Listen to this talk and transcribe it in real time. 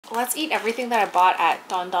let's eat everything that I bought at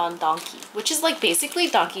Don Don Donki, which is like basically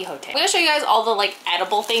Don Quixote. I'm gonna show you guys all the like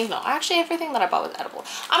edible things. No, actually everything that I bought was edible.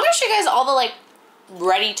 I'm gonna show you guys all the like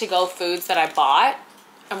ready to go foods that I bought.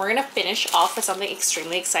 And we're gonna finish off with something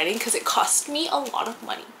extremely exciting because it cost me a lot of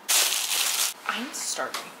money. I'm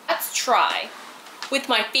starving. Let's try with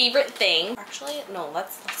my favorite thing. Actually, no,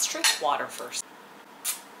 let's drink water first.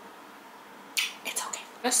 It's okay.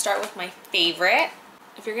 I'm gonna start with my favorite.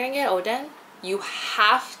 If you're gonna get oden, you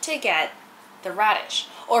have to get the radish.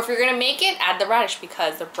 Or if you're gonna make it, add the radish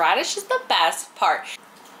because the radish is the best part.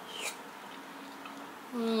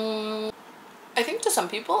 I think to some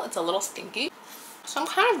people it's a little stinky. Some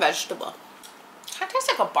kind of vegetable. Kind of tastes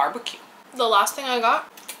like a barbecue. The last thing I got,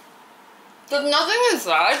 there's nothing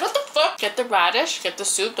inside. What the fuck? Get the radish, get the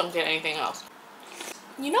soup, don't get anything else.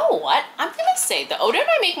 You know what? I'm gonna say the oden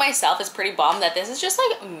I make myself is pretty bomb, that this is just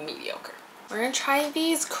like mediocre. We're gonna try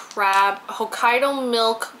these Hokkaido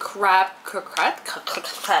milk crab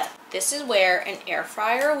coquettes. This is where an air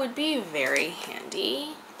fryer would be very handy.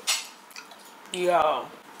 Yo.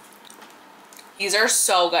 These are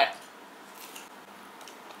so good.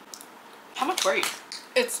 How much were you?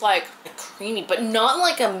 It's like creamy, but not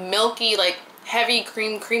like a milky, like heavy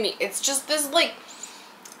creamy. It's just this like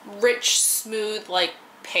rich, smooth, like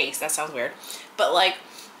paste. That sounds weird. But like,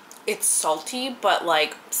 it's salty, but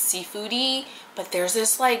like seafoody. But there's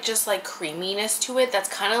this like, just like creaminess to it. That's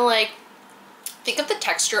kind of like, think of the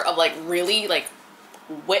texture of like really like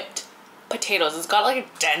whipped potatoes. It's got like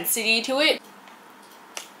a density to it.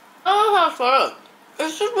 Oh, how fun.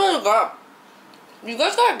 It's just really good. You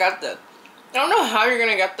guys gotta get this. I don't know how you're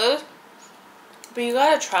gonna get this, but you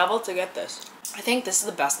gotta travel to get this. I think this is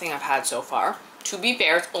the best thing I've had so far. To be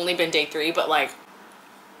fair, it's only been day 3, but like,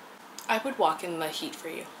 I would walk in the heat for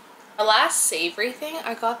you. The last savory thing,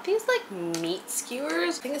 I got these like meat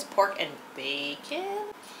skewers. I think it's pork and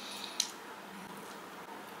bacon.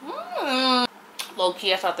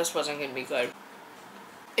 Low-key, I thought this wasn't gonna be good.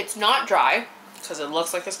 It's not dry, because it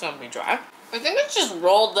looks like it's gonna be dry. I think it's just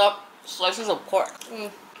rolled up slices of pork.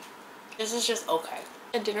 This is just okay.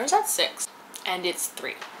 And dinner's at 6 and it's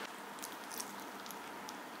 3.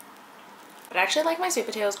 But I actually like my sweet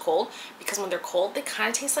potatoes cold because when they're cold, they kind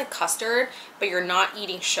of taste like custard, but you're not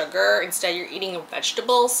eating sugar. Instead, you're eating a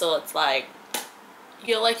vegetable. So it's like, you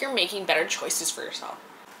feel like you're making better choices for yourself.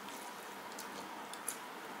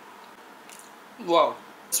 Whoa.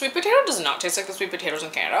 Sweet potato does not taste like the sweet potatoes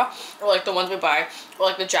in Canada or like the ones we buy or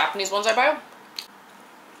like the Japanese ones I buy.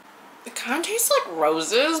 It kind of tastes like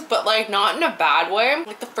roses, but like not in a bad way.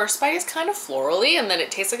 Like the first bite is kind of florally and then it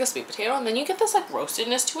tastes like a sweet potato and then you get this like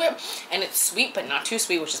roastedness to it and it's sweet but not too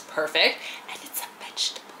sweet, which is perfect. And it's a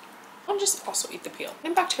vegetable. I'll just also eat the peel. The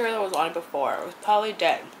bacteria that was on it before, it was probably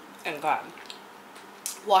dead and gone.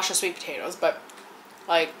 Wash the sweet potatoes, but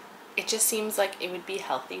like it just seems like it would be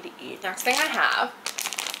healthy to eat. Next thing I have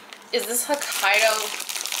is this Hokkaido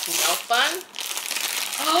milk bun.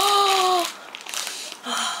 Oh!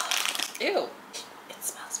 Ew. It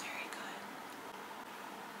smells very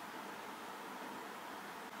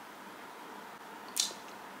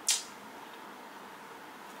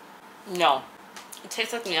good. No. It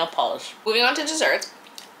tastes like nail polish. Moving on to desserts.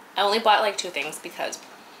 I only bought like 2 things because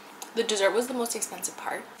the dessert was the most expensive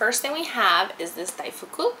part. First thing we have is this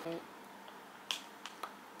daifuku.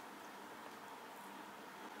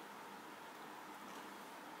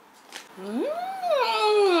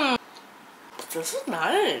 This is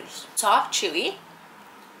nice. Soft, chewy,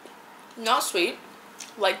 not sweet,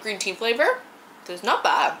 light green tea flavor. This is not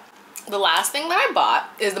bad. The last thing that I bought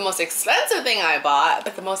is the most expensive thing I bought,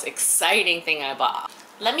 but the most exciting thing I bought.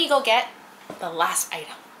 Let me go get the last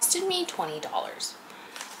item. It costed me $20,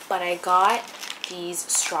 but I got these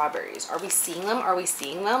strawberries. Are we seeing them? Are we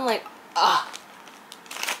seeing them? Like,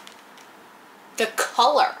 the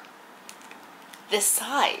color, the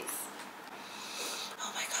size.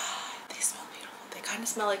 Kind of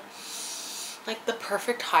smell like the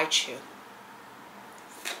perfect high chew.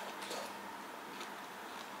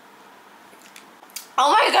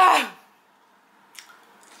 Oh my god!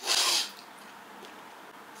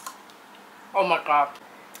 Oh my god.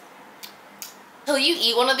 Until you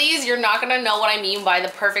eat one of these, you're not gonna know what I mean by the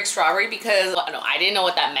perfect strawberry because no, I didn't know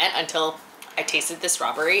what that meant until I tasted the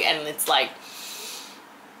strawberry and it's like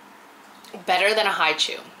better than a high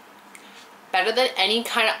chew. Better than any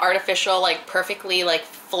kind of artificial, like perfectly like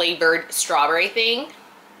flavored strawberry thing.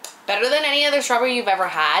 Better than any other strawberry you've ever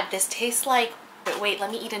had. This tastes like, but wait,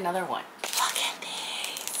 let me eat another one. Look at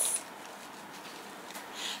this.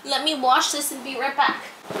 Let me wash this and be right back.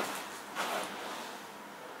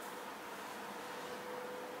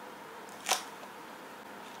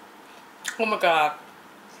 Oh my god.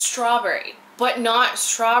 strawberry, but not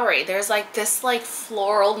strawberry. There's like this like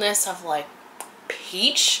floralness of like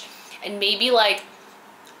peach and maybe like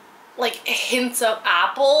hints of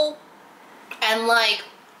apple and like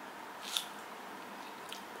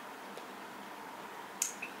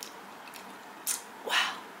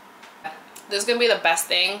wow. This is gonna be the best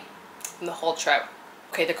thing in the whole trip.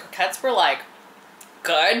 Okay, the croquettes were like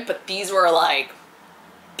good, but these were like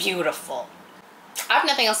beautiful. I have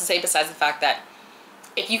nothing else to say besides the fact that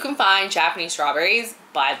if you can find Japanese strawberries,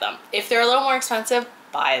 buy them. If they're a little more expensive,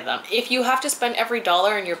 buy them. If you have to spend every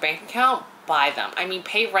dollar in your bank account, buy them. I mean,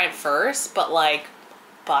 pay rent first, but like,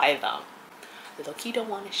 buy them. Loki don't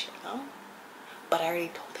want to share them, but I already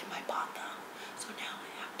told him I bought them. So now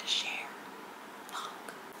I have to share.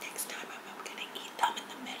 Look, next time I'm gonna eat them in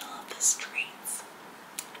the middle of the streets.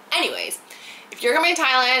 Anyways, if you're coming to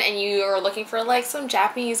Thailand and you are looking for like some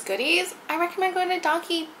Japanese goodies, I recommend going to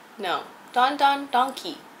Don Don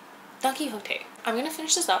Donki. Donki Hote. I'm gonna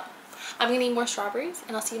finish this up. I'm gonna eat more strawberries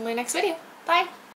and I'll see you in my next video. Bye!